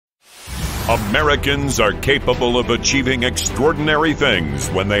Americans are capable of achieving extraordinary things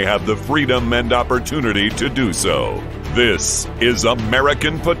when they have the freedom and opportunity to do so. This is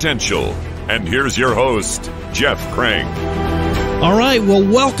American Potential. And here's your host, Jeff Crank. All right, well,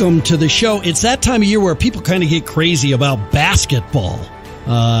 welcome to the show. It's that time of year where people kind of get crazy about basketball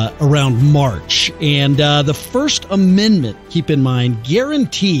around March. And the First Amendment, keep in mind,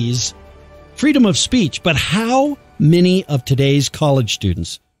 guarantees freedom of speech. But how many of today's college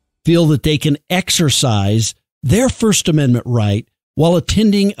students feel that they can exercise their First Amendment right while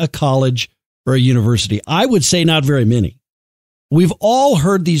attending a college or a university? I would say not very many. We've all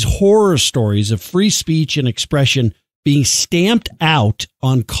heard these horror stories of free speech and expression being stamped out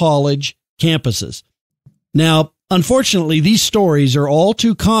on college campuses. Now, unfortunately, these stories are all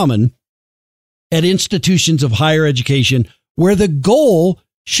too common at institutions of higher education where the goal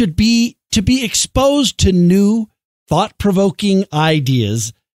should be to be exposed to new, thought-provoking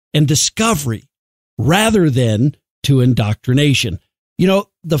ideas and discovery rather than to indoctrination. You know,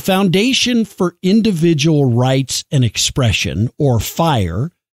 the Foundation for Individual Rights and Expression, or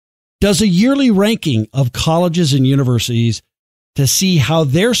FIRE, does a yearly ranking of colleges and universities to see how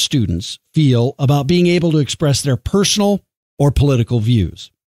their students feel about being able to express their personal or political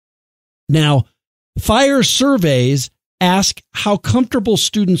views. Now, FIRE surveys ask how comfortable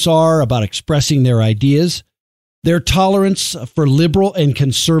students are about expressing their ideas, their tolerance for liberal and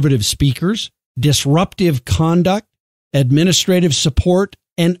conservative speakers, disruptive conduct, administrative support,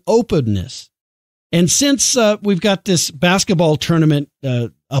 and openness. And since we've got this basketball tournament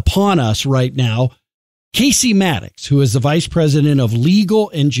upon us right now, Casey Mattox, who is the Vice President of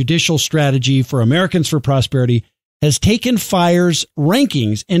Legal and Judicial Strategy for Americans for Prosperity, has taken FIRE's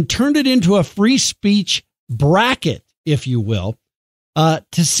rankings and turned it into a free speech bracket, if you will,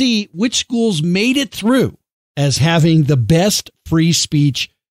 to see which schools made it through as having the best free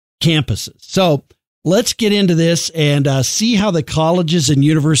speech campuses. So let's get into this and see how the colleges and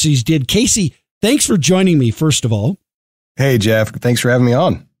universities did. Casey, thanks for joining me, first of all. Hey, Jeff. Thanks for having me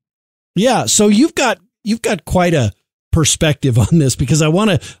on. Yeah, so you've got quite a perspective on this because I want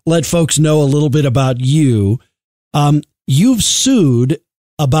to let folks know a little bit about you. You've sued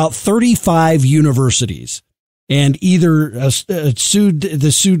about 35 universities. And either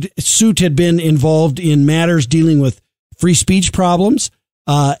the suit had been involved in matters dealing with free speech problems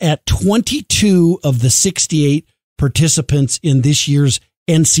at 22 of the 68 participants in this year's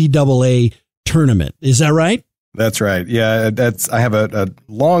NCAA tournament. Is that right? That's right. Yeah, I have a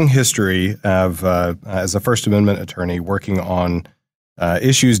long history of as a First Amendment attorney working on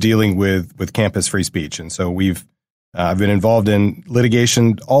issues dealing with campus free speech, and so I've been involved in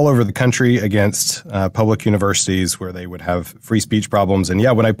litigation all over the country against public universities where they would have free speech problems. And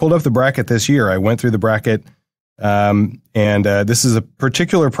yeah, when I pulled up the bracket this year, I went through the bracket, and this is a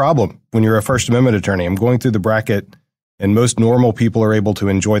particular problem when you're a First Amendment attorney. I'm going through the bracket, and most normal people are able to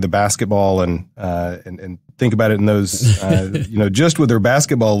enjoy the basketball and think about it in those, just with their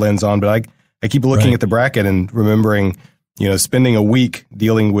basketball lens on. But I keep looking at the bracket and remembering, spending a week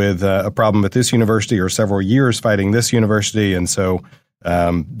dealing with a problem at this university or several years fighting this university. And so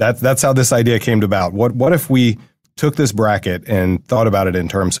that's how this idea came about. What if we took this bracket and thought about it in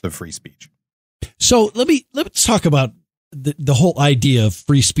terms of free speech? So let's talk about the whole idea of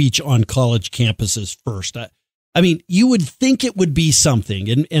free speech on college campuses first. I mean, you would think it would be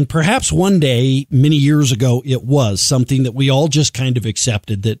something, and perhaps one day, many years ago, it was something that we all just kind of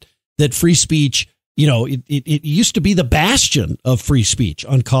accepted, that free speech, it used to be the bastion of free speech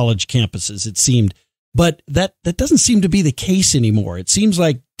on college campuses, it seemed. But that doesn't seem to be the case anymore. It seems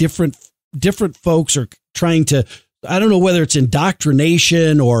like different folks are trying to, I don't know whether it's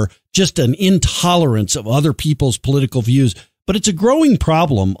indoctrination or just an intolerance of other people's political views, but it's a growing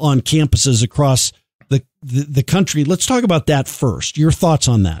problem on campuses across the country. Let's talk about that first. Your thoughts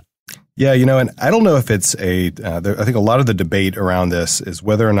on that? Yeah, and I don't know if it's I think a lot of the debate around this is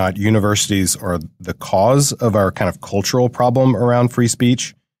whether or not universities are the cause of our kind of cultural problem around free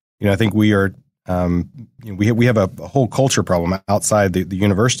speech. I think we are, we have a whole culture problem outside the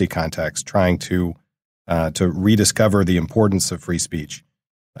university context trying to rediscover the importance of free speech.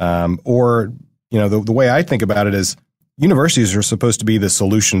 The way I think about it is universities are supposed to be the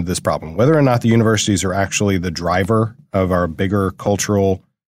solution to this problem. Whether or not the universities are actually the driver of our bigger cultural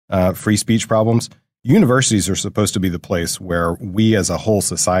free speech problems, universities are supposed to be the place where we as a whole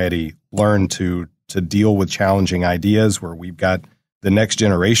society learn to deal with challenging ideas, where we've got the next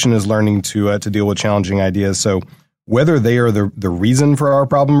generation is learning to deal with challenging ideas. So whether they are the reason for our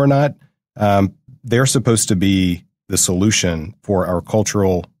problem or not, they're supposed to be the solution for our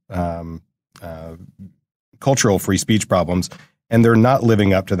cultural free speech problems. and they're not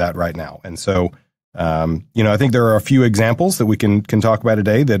living up to that right now. And so, I think there are a few examples that we can talk about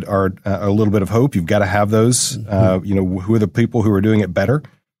today that are a little bit of hope. You've got to have those, who are the people who are doing it better.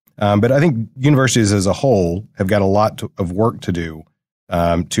 But I think universities as a whole have got a lot of work to do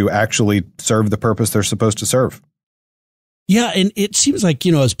to actually serve the purpose they're supposed to serve. Yeah, and it seems like,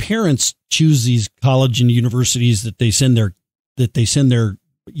 as parents choose these college and universities that they send their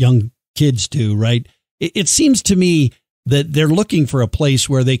young kids to, right? It seems to me that they're looking for a place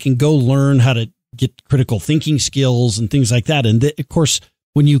where they can go learn how to get critical thinking skills and things like that. And of course,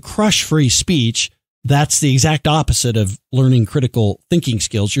 when you crush free speech, that's the exact opposite of learning critical thinking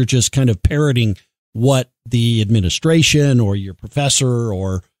skills. You're just kind of parroting what the administration or your professor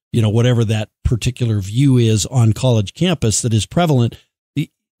or, whatever that particular view is on college campus that is prevalent.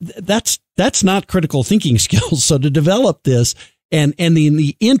 That's not critical thinking skills. So to develop this and in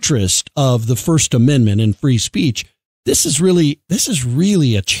the interest of the First Amendment and free speech, this is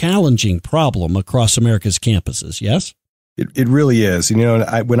really a challenging problem across America's campuses. Yes, it really is.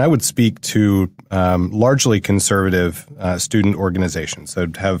 When I would speak to largely conservative student organizations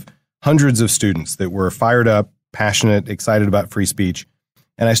that have hundreds of students that were fired up, passionate, excited about free speech,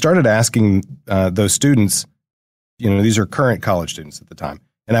 and I started asking those students, these are current college students at the time,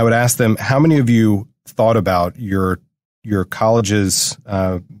 and I would ask them, how many of you thought about your college's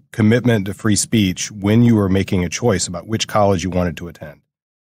commitment to free speech when you were making a choice about which college you wanted to attend?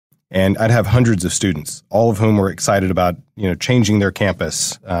 And I'd have hundreds of students, all of whom were excited about, changing their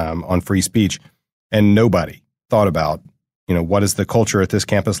campus on free speech. And nobody thought about, what is the culture at this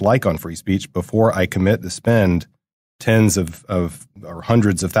campus like on free speech before I commit to spend tens of or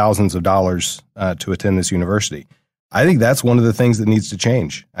hundreds of thousands of dollars to attend this university. I think that's one of the things that needs to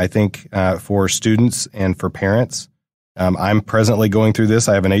change. I think for students and for parents, I'm presently going through this.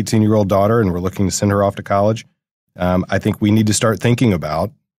 I have an 18-year-old daughter, and we're looking to send her off to college. I think we need to start thinking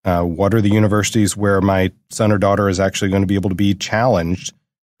about what are the universities where my son or daughter is actually going to be able to be challenged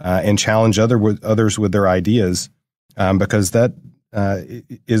and challenge others with their ideas, because that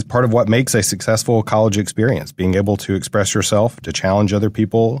is part of what makes a successful college experience, being able to express yourself, to challenge other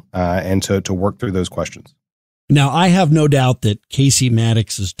people, and to work through those questions. Now, I have no doubt that Casey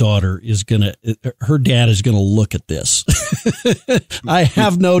Mattox's daughter her dad is going to look at this. I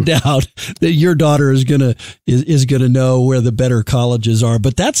have no doubt that your daughter is going to know where the better colleges are.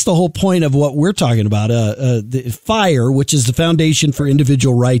 But that's the whole point of what we're talking about. The FIRE, which is the Foundation for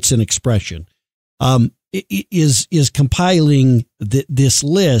Individual Rights and Expression, is compiling this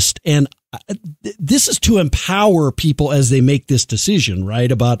list, and this is to empower people as they make this decision,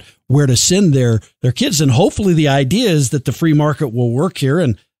 right, about where to send their kids. And hopefully the idea is that the free market will work here,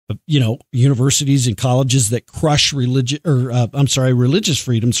 and universities and colleges that crush religious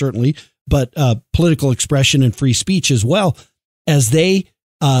freedom, certainly, but political expression and free speech as well, as they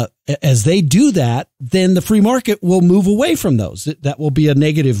do that, then the free market will move away from those. That will be a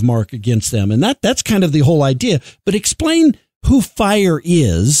negative mark against them. And that's kind of the whole idea. But explain who FIRE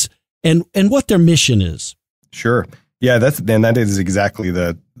is and what their mission is. Sure. Yeah, that is exactly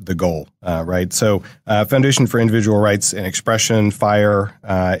the goal, right? So Foundation for Individual Rights and Expression, FIRE,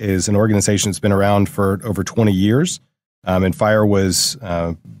 is an organization that's been around for over 20 years. And FIRE was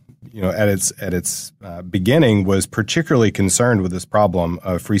at its beginning was particularly concerned with this problem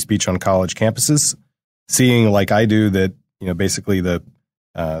of free speech on college campuses, seeing, like I do, that basically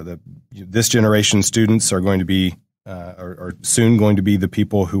this generation students are going to be are soon going to be the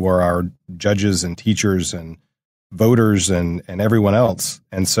people who are our judges and teachers and voters and everyone else.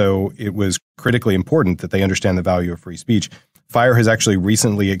 And so it was critically important that they understand the value of free speech. FIRE has actually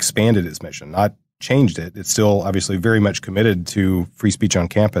recently expanded its mission, not changed it. It's still obviously very much committed to free speech on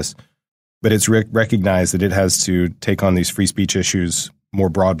campus, but it's recognized that it has to take on these free speech issues more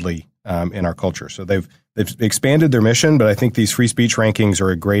broadly in our culture. So they've expanded their mission, but I think these free speech rankings are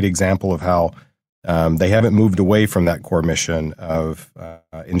a great example of how they haven't moved away from that core mission of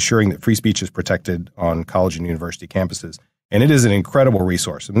ensuring that free speech is protected on college and university campuses. And it is an incredible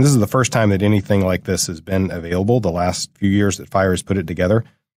resource. I mean, this is the first time that anything like this has been available, the last few years that FIRE has put it together.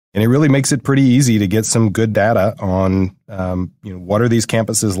 And it really makes it pretty easy to get some good data on, what are these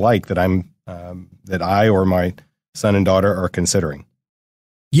campuses like that that I or my son and daughter are considering.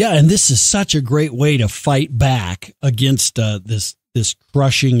 Yeah, and this is such a great way to fight back against this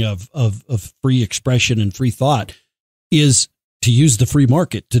crushing of free expression and free thought, is to use the free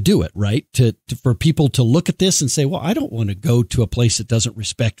market to do it, right? For people to look at this and say, well, I don't want to go to a place that doesn't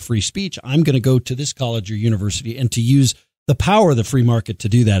respect free speech. I'm going to go to this college or university, and to use the power of the free market to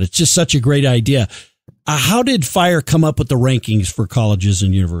do that. It's just such a great idea. How did FIRE come up with the rankings for colleges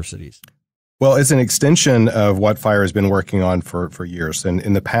and universities? Well, it's an extension of what Fire has been working on for years. And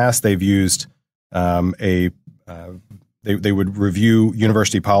in the past, they've used they would review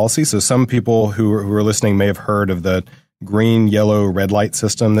university policy. So some people who are listening may have heard of the green, yellow, red light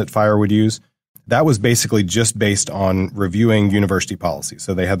system that Fire would use. That was basically just based on reviewing university policy.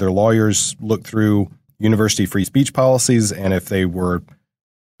 So they had their lawyers look through university free speech policies, and if they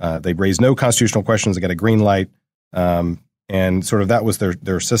raised no constitutional questions, they got a green light, and sort of that was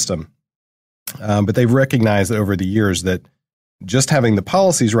their system. But they've recognized that over the years that just having the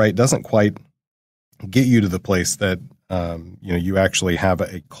policies right doesn't quite get you to the place that you actually have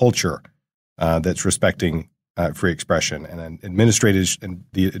a culture that's respecting free expression and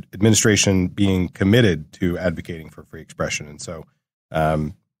the administration being committed to advocating for free expression. And so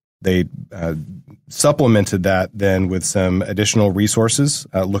they supplemented that then with some additional resources,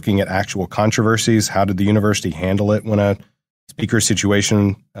 looking at actual controversies. How did the university handle it when a speaker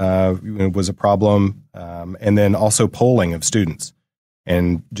situation was a problem? And then also polling of students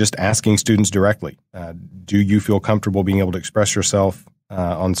and just asking students directly, do you feel comfortable being able to express yourself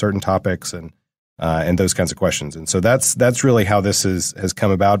on certain topics and those kinds of questions. And so that's really how this has come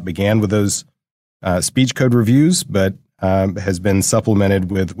about. It began with those speech code reviews, but has been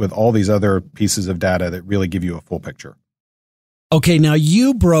supplemented with all these other pieces of data that really give you a full picture. Okay, now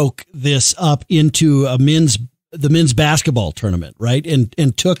you broke this up into the men's basketball tournament, right?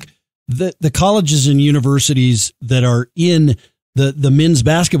 And took the colleges and universities that are in the men's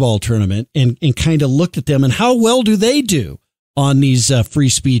basketball tournament and kind of looked at them and how well do they do on these free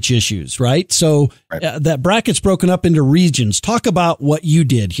speech issues, right? So that bracket's broken up into regions. Talk about what you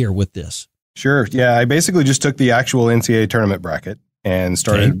did here with this. Sure. Yeah, I basically just took the actual NCAA tournament bracket and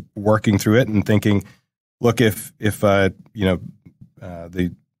started working through it and thinking, look, if the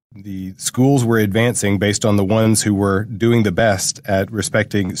schools were advancing based on the ones who were doing the best at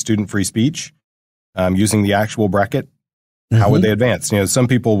respecting student free speech, using the actual bracket, how would they advance? Some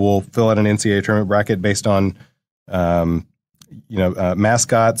people will fill out an NCAA tournament bracket based on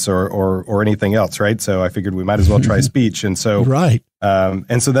mascots or anything else, right? So I figured we might as well try speech. And so,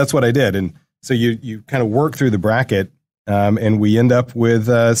 and so that's what I did. And so you kind of work through the bracket, and we end up with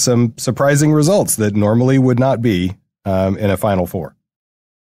some surprising results that normally would not be in a Final Four.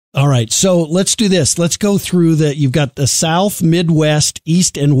 All right. So let's do this. Let's go through you've got the South, Midwest,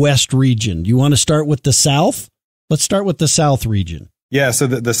 East, and West region. You want to start with the South? Let's start with the South region. Yeah. So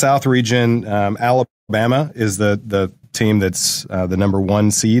the South region, Alabama is the team that's the number one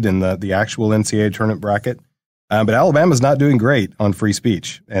seed in the actual NCAA tournament bracket. But Alabama's not doing great on free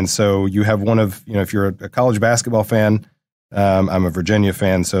speech. And so you have one of, if you're a college basketball fan, I'm a Virginia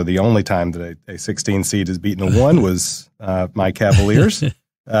fan. So the only time that a 16 seed has beaten a 1 was my Cavaliers.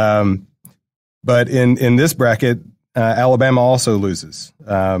 But in this bracket, Alabama also loses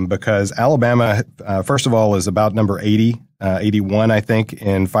because Alabama, first of all, is about number 81, I think,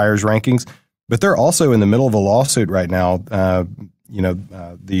 in Fire's rankings. But they're also in the middle of a lawsuit right now.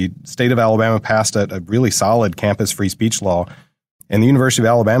 The state of Alabama passed a really solid campus free speech law, and the University of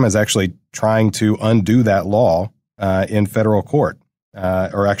Alabama is actually trying to undo that law in federal court,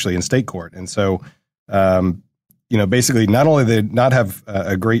 or actually in state court. And so, basically, not only do they not have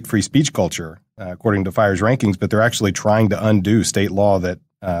a great free speech culture, according to Fire's rankings, but they're actually trying to undo state law that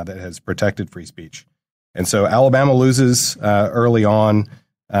has protected free speech. And so Alabama loses early on.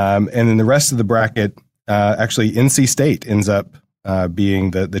 And then the rest of the bracket, actually NC State ends up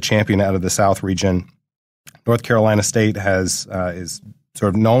being the champion out of the South region. North Carolina State is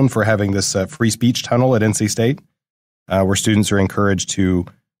sort of known for having this free speech tunnel at NC State, where students are encouraged to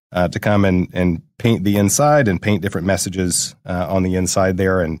come and paint the inside and paint different messages on the inside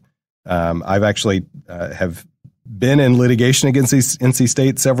there. And I've actually have been in litigation against NC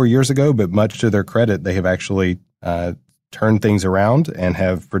State several years ago, but much to their credit, they have actually turned things around and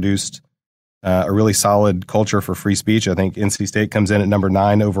have produced a really solid culture for free speech. I think NC State comes in at number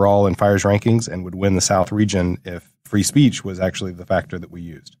 9 overall in Fire's rankings and would win the South region if free speech was actually the factor that we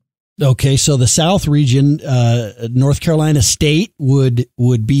used. Okay, so the South region, North Carolina State would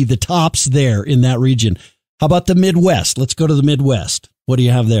be the tops there in that region. How about the Midwest? Let's go to the Midwest. What do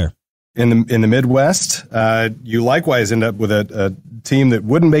you have there? In the Midwest, you likewise end up with a team that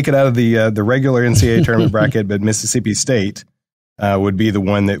wouldn't make it out of the regular NCAA tournament bracket, but Mississippi State would be the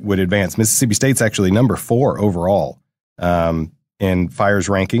one that would advance. Mississippi State's actually number 4 overall in Fire's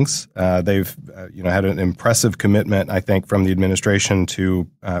rankings. They've had an impressive commitment, I think, from the administration to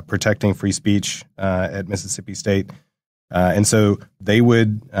protecting free speech at Mississippi State, and so they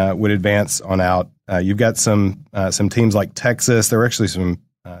would advance on out. You've got some teams like Texas. There are actually some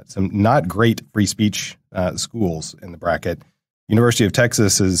not great free speech schools in the bracket. University of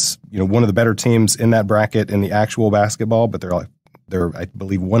Texas is, one of the better teams in that bracket in the actual basketball, but they're I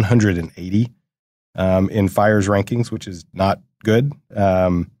believe 180 in Fire's rankings, which is not good.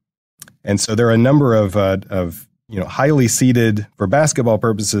 And so there are a number of highly seeded for basketball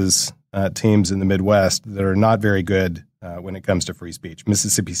purposes teams in the Midwest that are not very good when it comes to free speech.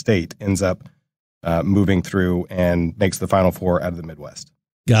 Mississippi State ends up moving through and makes the Final Four out of the Midwest.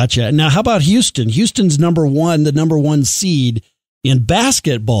 Gotcha. Now, how about Houston? Houston's the number one seed in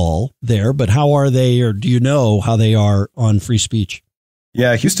basketball there, but how are they, or do you know how they are on free speech?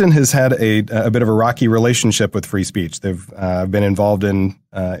 Yeah, Houston has had a bit of a rocky relationship with free speech. They've been involved in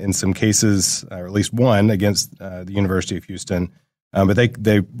some cases, or at least one, against the University of Houston. But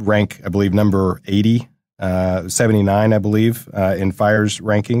they rank, I believe, number 80, 79, I believe, in Fire's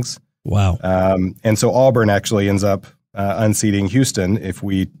rankings. Wow. And so Auburn actually ends up unseating Houston if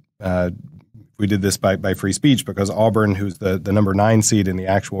we did this by free speech, because Auburn, who's the number 9 seed in the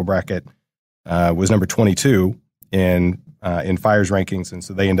actual bracket, was number 22 in Fire's rankings, and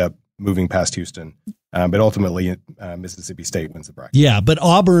so they end up moving past Houston. But ultimately, Mississippi State wins the bracket. Yeah, but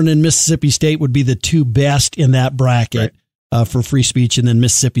Auburn and Mississippi State would be the two best in that bracket for free speech, and then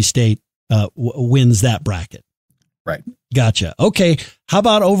Mississippi State wins that bracket. Right. Gotcha. Okay. How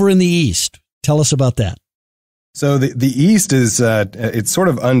about over in the East? Tell us about that. So the East is it's sort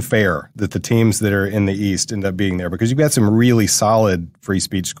of unfair that the teams that are in the East end up being there, because you've got some really solid free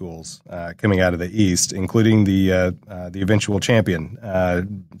speech schools coming out of the East, including the eventual champion.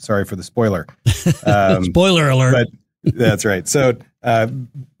 Sorry for the spoiler. Spoiler alert. But that's right. So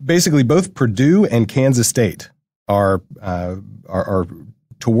basically, both Purdue and Kansas State are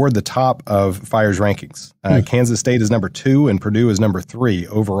toward the top of Fire's rankings. Kansas State is number 2 and Purdue is number 3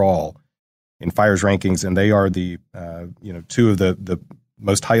 overall in Fire's rankings, and they are the two of the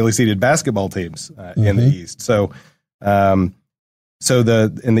most highly seeded basketball teams in the East. So in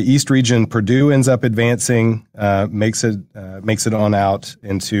the East region, Purdue ends up advancing, makes it on out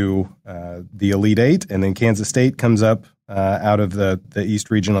into the Elite Eight, and then Kansas State comes up out of the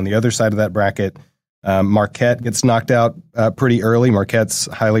East region on the other side of that bracket. Marquette gets knocked out pretty early. Marquette's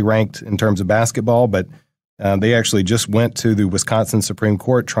highly ranked in terms of basketball, but they actually just went to the Wisconsin Supreme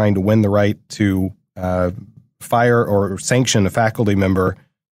Court trying to win the right to fire or sanction a faculty member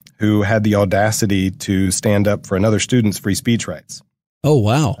who had the audacity to stand up for another student's free speech rights. Oh,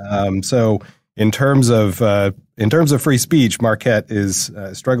 wow. So in terms of free speech, Marquette is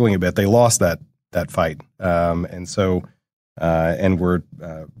struggling a bit. They lost that fight, and were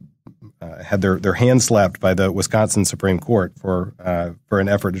had their hands slapped by the Wisconsin Supreme Court for an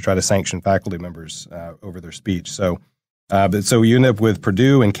effort to try to sanction faculty members over their speech. So you end up with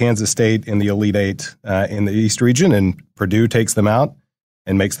Purdue and Kansas State in the Elite Eight in the East region, and Purdue takes them out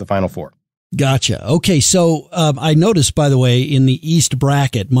and makes the Final Four. Gotcha. Okay, so I noticed, by the way, in the East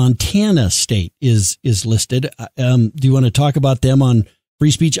bracket, Montana State is listed. Do you want to talk about them on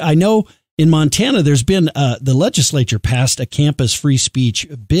free speech? I know in Montana there's been the legislature passed a campus free speech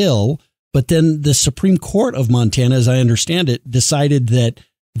bill, but then the Supreme Court of Montana, as I understand it, decided that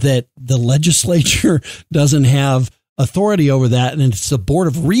the legislature doesn't have authority over that, and it's the Board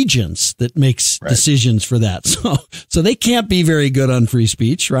of Regents that makes decisions for that. So they can't be very good on free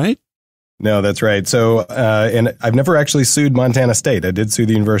speech, right? No, that's right. So, and I've never actually sued Montana State. I did sue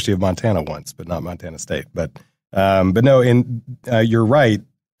the University of Montana once, but not Montana State. But no, you're right.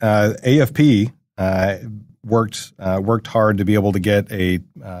 AFP worked hard to be able to get a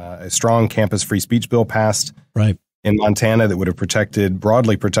strong campus free speech bill passed in Montana that would have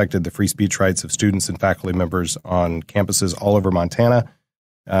broadly protected the free speech rights of students and faculty members on campuses all over Montana.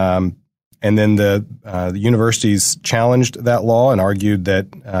 And then the universities challenged that law and argued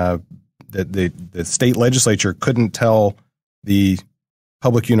that the state legislature couldn't tell the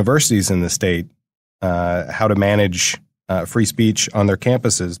public universities in the state how to manage free speech on their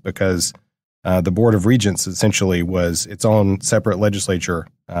campuses, because the Board of Regents essentially was its own separate legislature,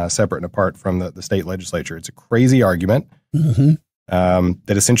 separate and apart from the state legislature. It's a crazy argument that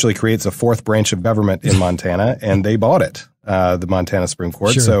essentially creates a fourth branch of government in Montana, and they bought it, the Montana Supreme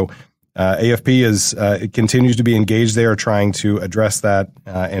Court. Sure. So AFP it continues to be engaged there, trying to address that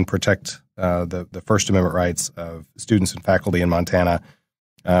and protect the First Amendment rights of students and faculty in Montana.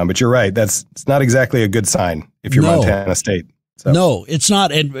 But you're right; it's not exactly a good sign if you're Montana State. So. No, it's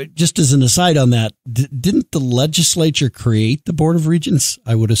not. And just as an aside on that, didn't the legislature create the Board of Regents?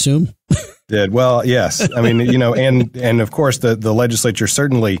 I would assume. Did well, yes. I mean, and of course the legislature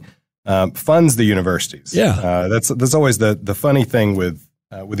certainly funds the universities. Yeah, that's always the funny thing with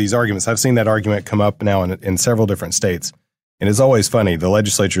these arguments. I've seen that argument come up now in several different states, and it's always funny. The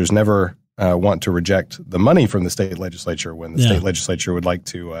legislature is never want to reject the money from the state legislature when the state legislature would like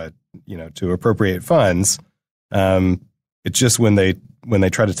to, to appropriate funds. It's just when they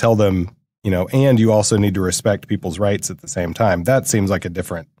try to tell them, and you also need to respect people's rights at the same time. That seems like a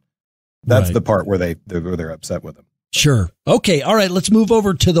different. That's the part where they're upset with them. Sure. Okay. All right. Let's move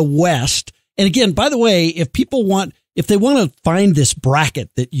over to the West. And again, by the way, if they want to find this bracket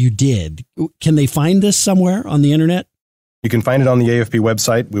that you did, can they find this somewhere on the internet? You can find it on the AFP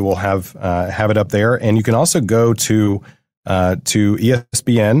website. We will have it up there, and you can also go to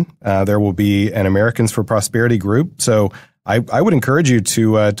ESPN. There will be an Americans for Prosperity group. So I would encourage you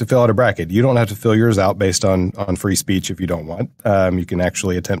to fill out a bracket. You don't have to fill yours out based on free speech if you don't want. You can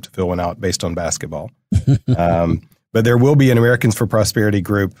actually attempt to fill one out based on basketball. But there will be an Americans for Prosperity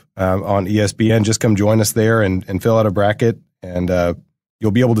group on ESPN. Just come join us there and fill out a bracket, and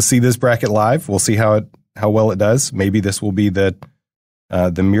you'll be able to see this bracket live. We'll see how well it does. Maybe this will be the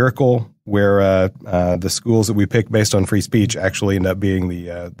miracle where the schools that we pick based on free speech actually end up being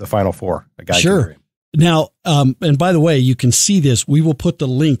the Final Four. Sure. Now, and by the way, you can see this. We will put the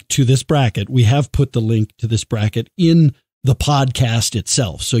link to this bracket. We have put the link to this bracket in the podcast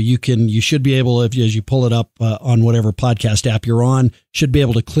itself. So you should be able, as you pull it up on whatever podcast app you're on, should be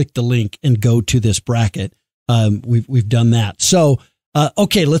able to click the link and go to this bracket. We've done that. So,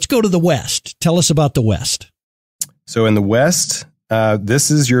 okay, let's go to the West. Tell us about the West. So in the West,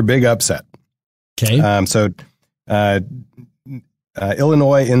 this is your big upset. Okay.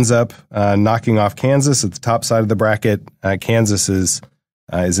 Illinois ends up knocking off Kansas at the top side of the bracket. Kansas is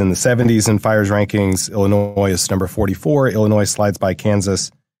in the 70s in Fire's rankings. Illinois is number 44. Illinois slides by Kansas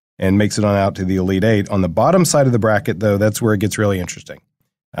and makes it on out to the Elite Eight. On the bottom side of the bracket, though, that's where it gets really interesting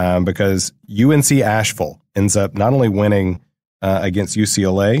because UNC Asheville ends up not only winning against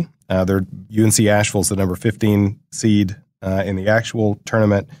UCLA, UNC Asheville's the number 15 seed in the actual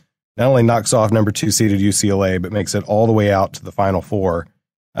tournament. Not only knocks off number 2 seeded UCLA, but makes it all the way out to the Final Four.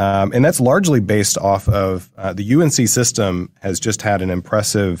 And that's largely based off of the UNC system has just had an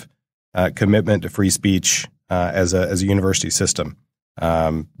impressive commitment to free speech as a university system.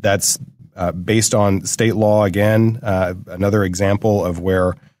 That's based on state law again, another example of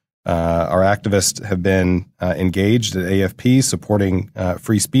where our activists have been engaged at AFP supporting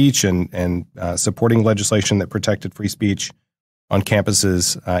free speech and supporting legislation that protected free speech on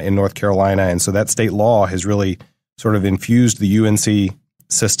campuses in North Carolina. And so that state law has really sort of infused the UNC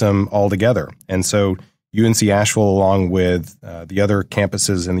system altogether. And so UNC Asheville, along with the other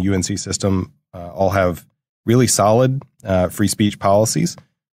campuses in the UNC system, all have really solid free speech policies.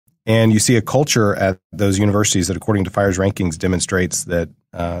 And you see a culture at those universities that, according to Fire's rankings, demonstrates that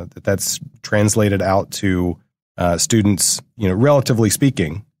that's translated out to students, relatively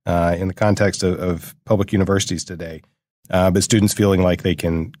speaking, in the context of public universities today. But students feeling like they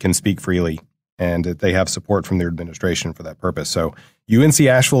can speak freely and that they have support from their administration for that purpose. So UNC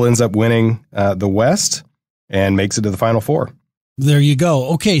Asheville ends up winning the West and makes it to the Final Four. There you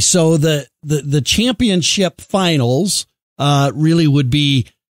go. Okay, so the championship finals really would be,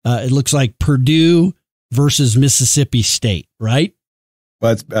 it looks like Purdue versus Mississippi State, right?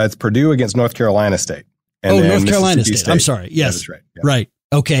 Well, it's Purdue against North Carolina State. And North Carolina State. I'm sorry. Yes. That's right. Yeah. Right.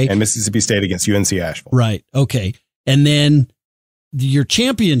 Okay. And Mississippi State against UNC Asheville. Right. Okay. And then your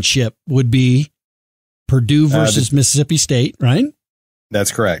championship would be Purdue versus Mississippi State, right?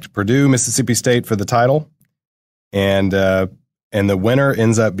 That's correct. Purdue, Mississippi State for the title. And the winner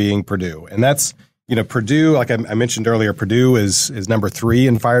ends up being Purdue. And that's, Purdue, like I mentioned earlier, Purdue is number 3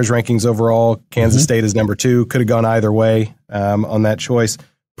 in Fire's rankings overall. Kansas State is number 2. Could have gone either way on that choice.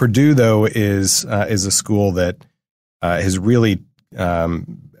 Purdue, though, is a school that has really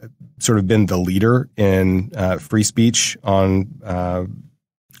sort of been the leader in free speech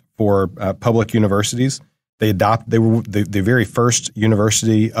for public universities. They were the very first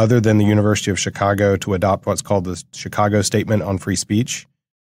university, other than the University of Chicago, to adopt what's called the Chicago Statement on Free Speech.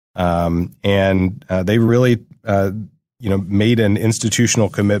 And they really, made an institutional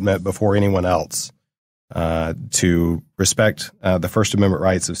commitment before anyone else to respect the First Amendment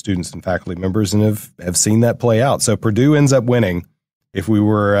rights of students and faculty members, and have seen that play out. So Purdue ends up winning. If we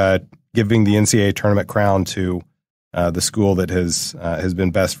were giving the NCAA tournament crown to the school that has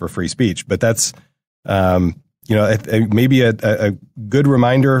been best for free speech, but that's maybe a good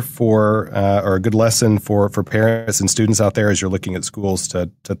reminder or a good lesson for parents and students out there as you're looking at schools to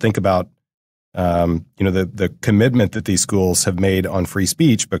think about the commitment that these schools have made on free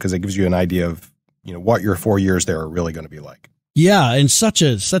speech, because it gives you an idea of what your 4 years there are really going to be like. Yeah, and such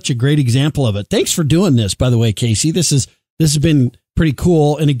a great example of it. Thanks for doing this, by the way, Casey. This has been pretty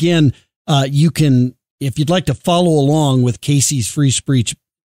cool. And again, you can, if you'd like to follow along with Casey's free speech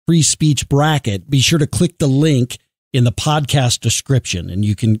free speech bracket, be sure to click the link in the podcast description, and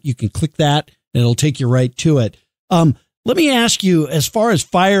you can click that and it'll take you right to it. Let me ask you, as far as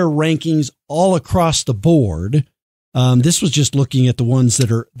fire rankings all across the board, this was just looking at the ones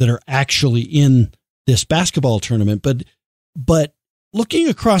that are actually in this basketball tournament, but looking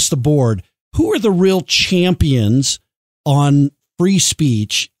across the board, who are the real champions on free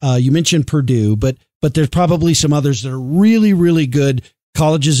speech? You mentioned Purdue, but there's probably some others that are really, really good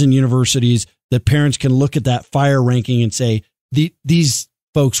colleges and universities that parents can look at that fire ranking and say, these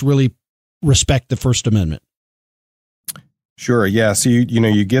folks really respect the First Amendment. Sure. Yeah. So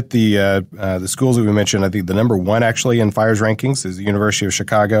you get the schools that we mentioned. I think the number one actually in FIRE's rankings is the University of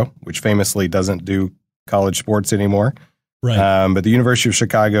Chicago, which famously doesn't do college sports anymore. Right. But the University of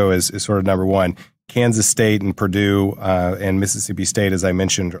Chicago is sort of number one. Kansas State and Purdue and Mississippi State, as I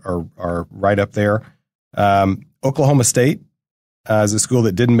mentioned, are right up there. Oklahoma State is a school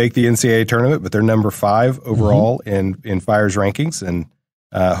that didn't make the NCAA tournament, but they're number 5 overall in FIRE's rankings, and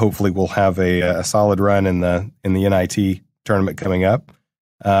hopefully we'll have a solid run in the NIT tournament coming up.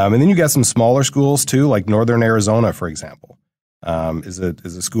 And then you got some smaller schools too, like Northern Arizona, for example, is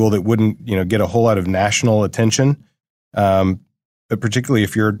a school that wouldn't get a whole lot of national attention, but particularly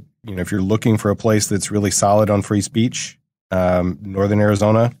if you're looking for a place that's really solid on free speech, Northern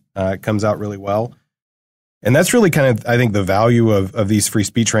Arizona comes out really well. And that's really kind of, I think, the value of these free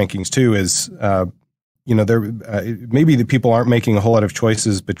speech rankings too is, maybe the people aren't making a whole lot of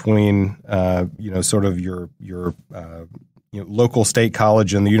choices between, sort of your local state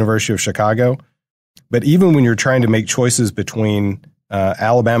college and the University of Chicago. But even when you're trying to make choices between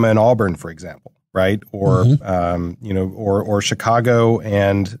Alabama and Auburn, for example, right, or or Chicago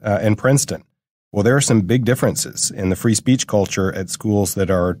and Princeton, well, there are some big differences in the free speech culture at schools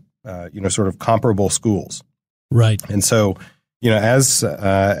that are sort of comparable schools. Right. And so,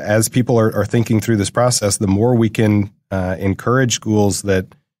 as people are thinking through this process, the more we can encourage schools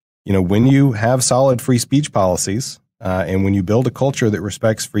that, when you have solid free speech policies and when you build a culture that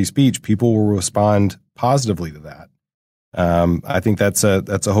respects free speech, people will respond positively to that. I think that's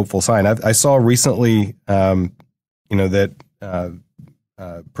a hopeful sign. I saw recently, that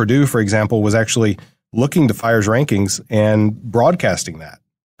Purdue, for example, was actually looking to FIRE's rankings and broadcasting that.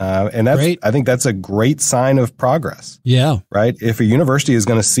 And that's great. I think that's a great sign of progress. Yeah. Right. If a university is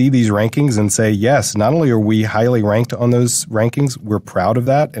going to see these rankings and say, yes, not only are we highly ranked on those rankings, we're proud of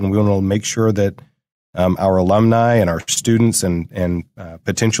that. And we want to make sure that our alumni and our students and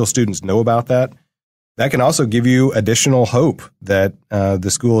potential students know about that. That can also give you additional hope that the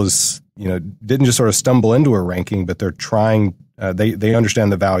school is, didn't just sort of stumble into a ranking, but they're trying, they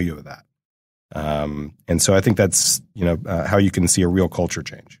understand the value of that. And so I think that's, how you can see a real culture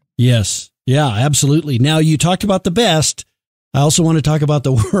change. Yes. Yeah, absolutely. Now, you talked about the best. I also want to talk about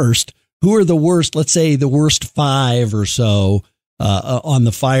the worst. Who are the worst, let's say the worst 5 or so on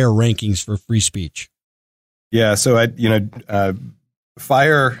the FIRE rankings for free speech? Yeah. So,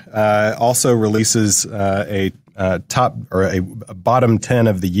 FIRE also releases a top or a bottom 10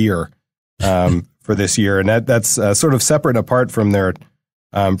 of the year for this year. And that's sort of separate and apart from their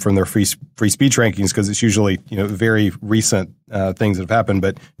free speech rankings, because it's usually very recent things that have happened.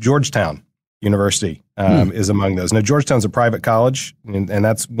 But Georgetown University is among those. Now, Georgetown's a private college, and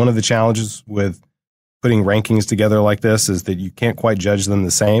that's one of the challenges with putting rankings together like this, is that you can't quite judge them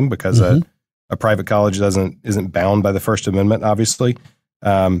the same, because a private college isn't bound by the First Amendment, obviously.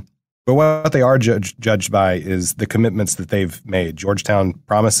 But what they are judged by is the commitments that they've made. Georgetown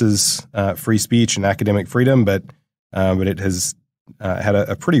promises free speech and academic freedom, but it has had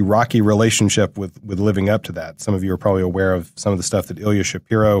a pretty rocky relationship with living up to that. Some of you are probably aware of some of the stuff that Ilya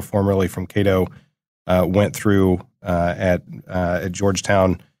Shapiro, formerly from Cato, went through at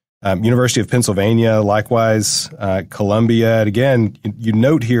Georgetown. University of Pennsylvania, likewise, Columbia. And again, you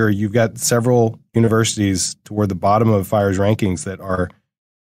note here, you've got several universities toward the bottom of FIRE's rankings that are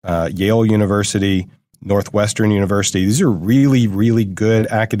Yale University, Northwestern University. These are really, really good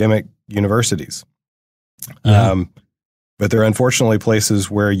academic universities. But they're unfortunately places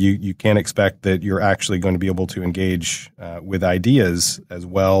where you can't expect that you're actually going to be able to engage with ideas, as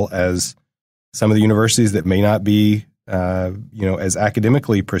well as some of the universities that may not be, as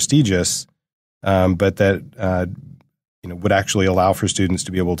academically prestigious, but that would actually allow for students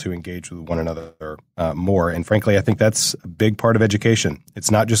to be able to engage with one another more. And frankly, I think that's a big part of education. It's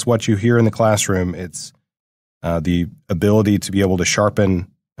not just what you hear in the classroom; it's the ability to be able to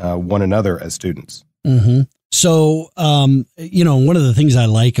sharpen one another as students. Mm-hmm. So, one of the things I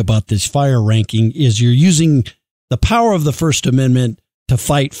like about this FIRE ranking is you're using the power of the First Amendment to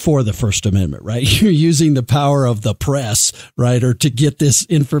fight for the First Amendment, right? You're using the power of the press, right? Or to get this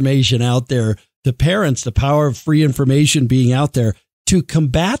information out there to parents, the power of free information being out there to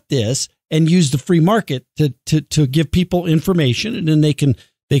combat this and use the free market to give people information, and then they can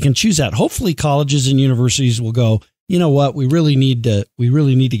choose that. Hopefully colleges and universities will go, you know what, we really need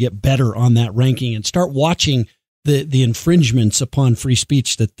to get better on that ranking and start watching the infringements upon free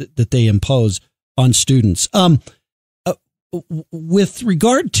speech that they impose on students. With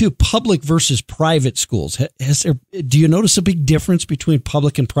regard to public versus private schools, do you notice a big difference between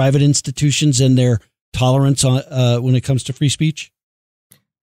public and private institutions and their tolerance when it comes to free speech?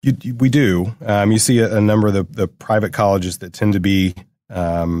 We do. You see a number of the private colleges that tend to be,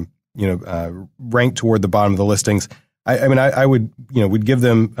 ranked toward the bottom of the listings. I would, we'd give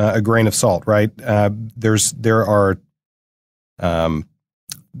them a grain of salt, right? There are,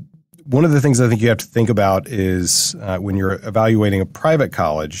 one of the things I think you have to think about is when you're evaluating a private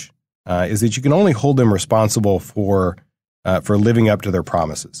college, is that you can only hold them responsible for living up to their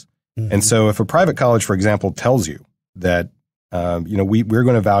promises. Mm-hmm. And so if a private college, for example, tells you that, we're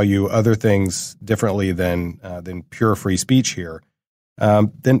going to value other things differently than pure free speech here,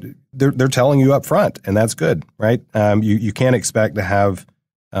 then they're telling you up front, and that's good, right? You can't expect to have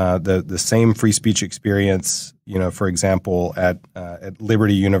the same free speech experience, for example, at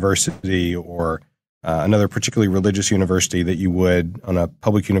Liberty University or another particularly religious university that you would on a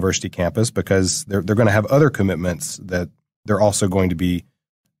public university campus, because they're going to have other commitments that they're also going to be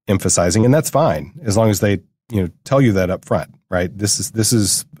emphasizing, and that's fine as long as they tell you that up front, right? This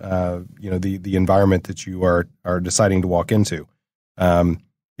is the environment that you are deciding to walk into.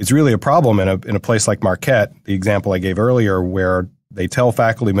 It's really a problem in a place like Marquette, the example I gave earlier, where they tell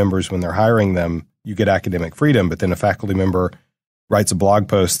faculty members when they're hiring them, you get academic freedom, but then a faculty member writes a blog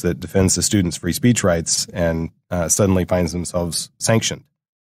post that defends the student's free speech rights and suddenly finds themselves sanctioned.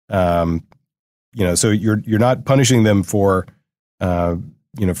 So you're not punishing them for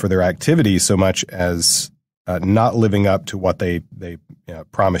their activity so much as not living up to what they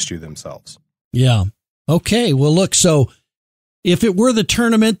promised you themselves. Yeah. Okay. Well, look, so if it were the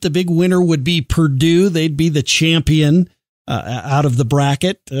tournament, the big winner would be Purdue. They'd be the champion out of the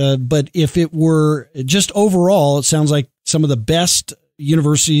bracket. But if it were just overall, it sounds like some of the best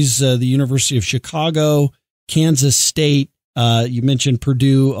universities, the University of Chicago, Kansas State, you mentioned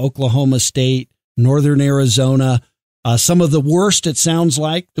Purdue, Oklahoma State, Northern Arizona, some of the worst, it sounds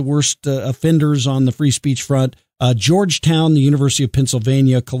like, the worst offenders on the free speech front, Georgetown, the University of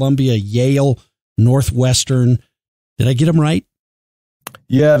Pennsylvania, Columbia, Yale, Northwestern. Did I get them right?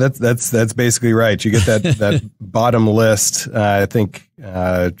 Yeah, that's basically right. You get that bottom list, I think,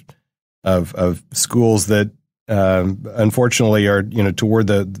 of schools that unfortunately are toward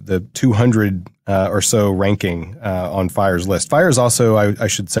the 200 or so ranking on FIRE's list. FIRE's also, I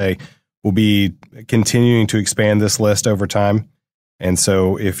should say, will be continuing to expand this list over time. And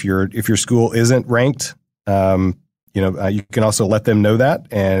so if your school isn't ranked, you can also let them know that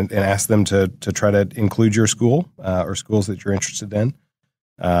and ask them to try to include your school or schools that you're interested in.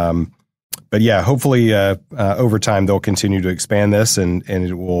 But yeah, hopefully over time they'll continue to expand this and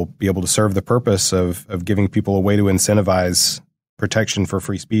it will be able to serve the purpose of giving people a way to incentivize protection for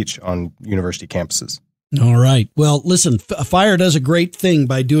free speech on university campuses. All right. Well, listen, FIRE does a great thing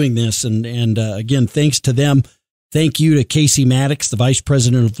by doing this. And again, thanks to them. Thank you to Casey Mattox, the Vice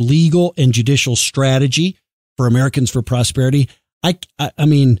President of Legal and Judicial Strategy for Americans for Prosperity. I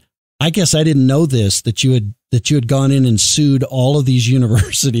mean, I guess I didn't know this, that you had gone in and sued all of these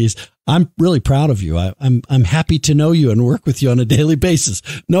universities. I'm really proud of you. I'm happy to know you and work with you on a daily basis,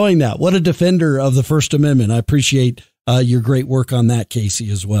 knowing that. What a defender of the First Amendment. I appreciate your great work on that, Casey,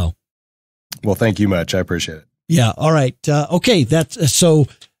 as well. Well, thank you much. I appreciate it. Yeah. All right. Okay. That's so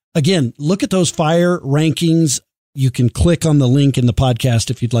again, look at those FIRE rankings. You can click on the link in the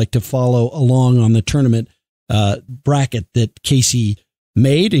podcast if you'd like to follow along on the tournament bracket that Casey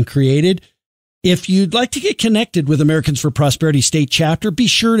made and created. If you'd like to get connected with Americans for Prosperity State Chapter, be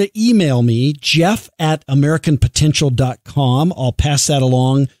sure to email me, jeff@americanpotential.com. I'll pass that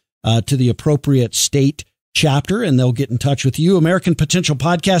along to the appropriate state chapter and they'll get in touch with you. American Potential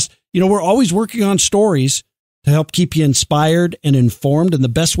Podcast. We're always working on stories to help keep you inspired and informed. And the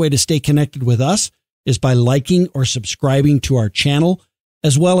best way to stay connected with us is by liking or subscribing to our channel,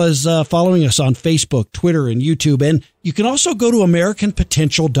 as well as following us on Facebook, Twitter, and YouTube. And you can also go to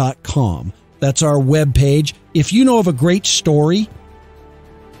AmericanPotential.com. That's our webpage. If you know of a great story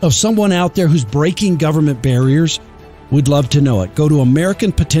of someone out there who's breaking government barriers, we'd love to know it. Go to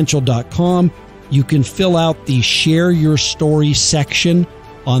AmericanPotential.com. You can fill out the Share Your Story section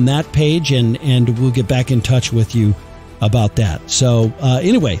on that page, and we'll get back in touch with you about that. So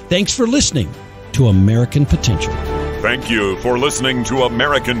anyway, thanks for listening to American Potential. Thank you for listening to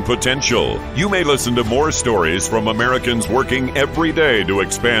American Potential. You may listen to more stories from Americans working every day to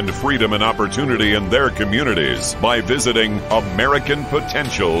expand freedom and opportunity in their communities by visiting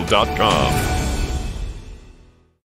AmericanPotential.com.